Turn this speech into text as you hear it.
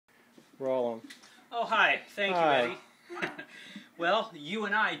Roll 'em. Oh, hi. Thank you, Eddie. Well, you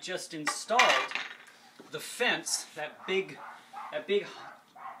and I just installed the fence, that big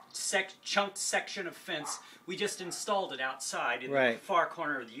chunked section of fence. We just installed it outside in the far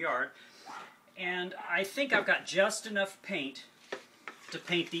corner of the yard. And I think I've got just enough paint to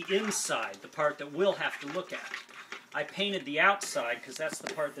paint the inside, the part that we'll have to look at. I painted the outside because that's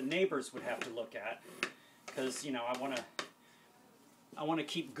the part the neighbors would have to look at. Because, you know, I want to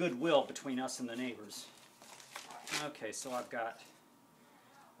keep goodwill between us and the neighbors. Okay, so I've got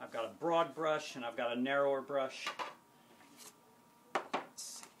a broad brush and I've got a narrower brush. Let's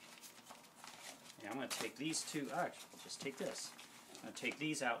see. Yeah, I'm going to take these two. Actually, I'll just take this. I'm going to take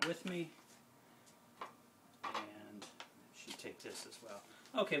these out with me, and I should take this as well.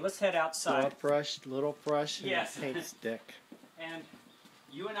 Okay, let's head outside. Little brush, and yes. paint stick. And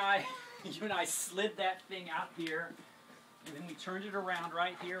you and I slid that thing out here, and then we turned it around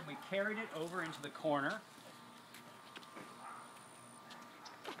right here, and we carried it over into the corner,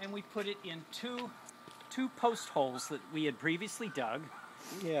 and we put it in two post holes that we had previously dug.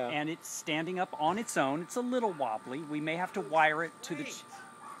 Yeah. And it's standing up on its own. It's a little wobbly. We may have to wire it to the...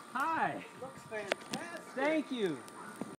 Hi. Looks fantastic. Thank you.